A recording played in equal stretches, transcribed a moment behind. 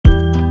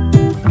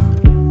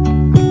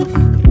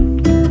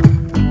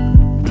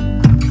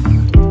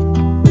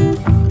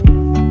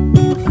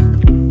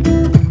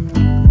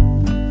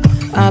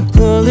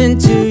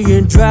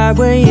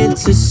driveway,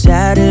 it's a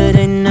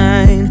Saturday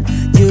night.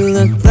 You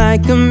look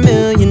like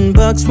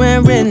 $1,000,000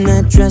 wearing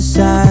that dress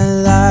I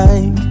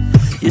like.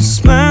 You're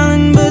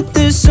smiling but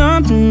there's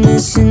something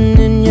missing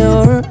in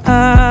your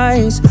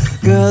eyes.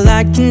 Girl,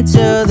 I can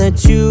tell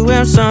that you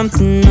have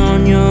something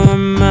on your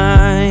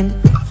mind.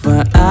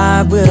 But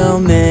I will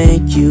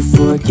make you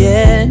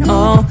forget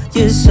all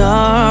your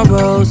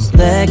sorrows.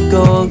 Let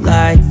go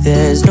like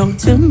there's no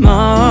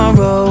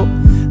tomorrow.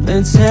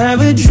 Let's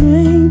have a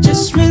drink,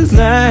 just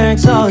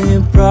relax, all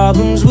your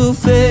problems will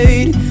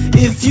fade.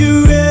 If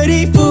you're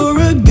ready for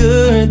a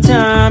good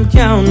time,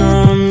 count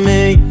on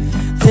me.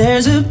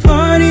 There's a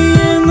party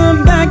in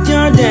the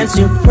backyard, dance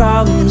your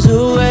problems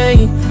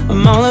away.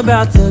 I'm all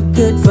about the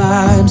good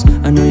vibes,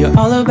 I know you're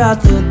all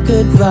about the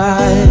good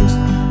vibes.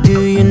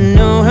 Do you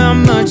know how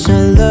much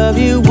I love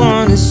you,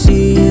 wanna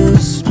see you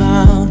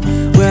smile?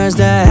 Where's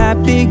that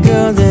happy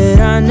girl that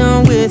I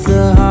know with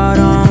a heart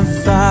on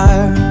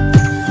fire?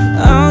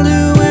 I'll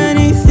do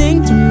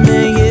anything to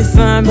make it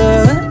fine,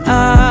 but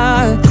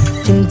I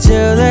can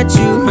tell that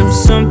you have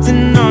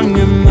something on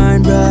your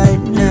mind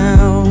right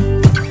now.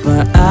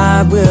 But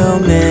I will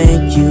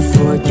make you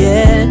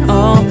forget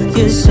all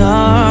your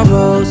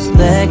sorrows.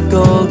 Let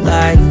go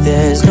like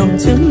there's no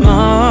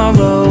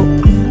tomorrow.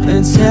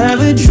 Let's have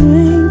a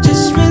drink,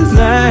 just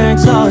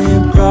relax, all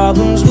your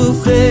problems will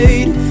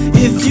fade.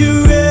 If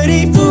you're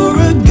ready for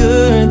a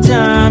good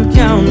time,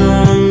 count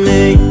on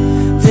me.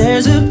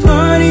 There's a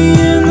party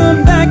in the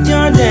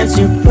backyard, dance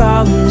your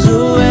problems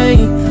away.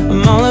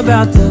 I'm all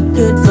about the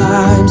good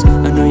vibes,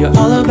 I know you're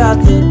all about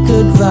the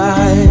good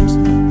vibes.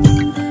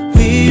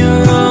 We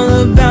are all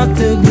about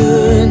the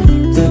good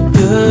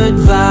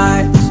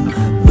vibes.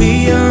 We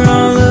are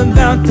all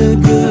about the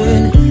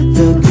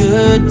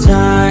good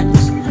times.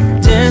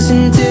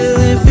 Dancing till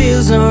it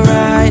feels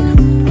alright,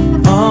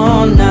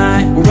 all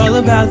night. We're all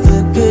about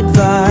the good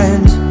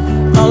vibes,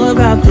 all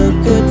about the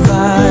good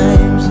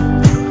vibes.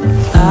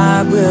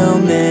 I will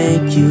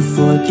make you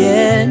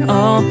forget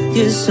all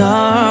your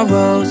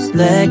sorrows.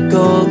 Let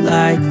go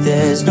like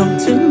there's no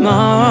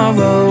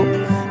tomorrow.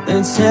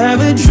 Let's have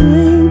a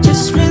drink,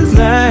 just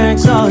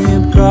relax, all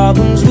your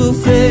problems will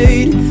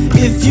fade.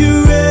 If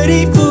you're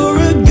ready for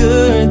a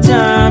good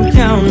time,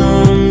 count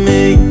on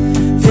me.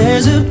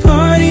 There's a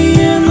party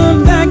in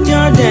the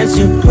backyard, dance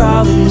your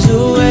problems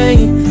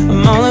away.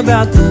 I'm all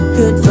about the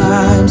good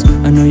vibes,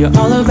 I know you're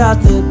all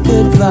about the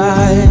good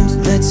vibes.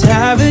 Let's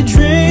have a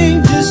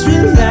drink, just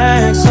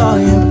relax, all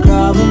your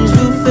problems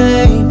will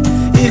fade.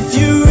 If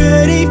you're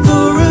ready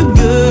for a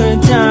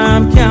good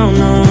time, count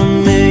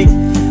on me.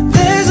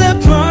 There's a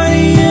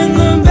party in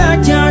the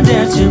backyard,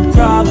 dance your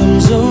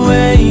problems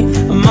away.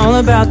 I'm all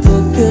about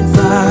the good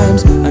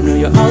vibes, I know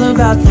you're all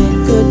about the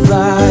good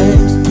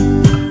vibes.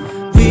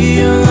 We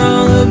are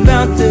all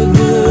about the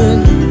good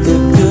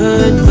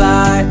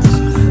vibes.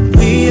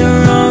 We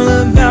are all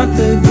about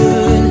the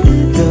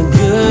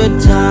good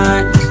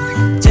times.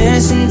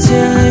 Dancing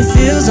till it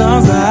feels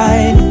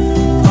alright,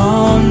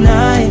 all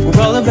night.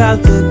 We're all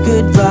about the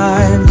good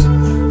vibes,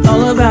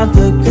 all about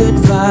the good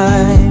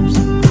vibes.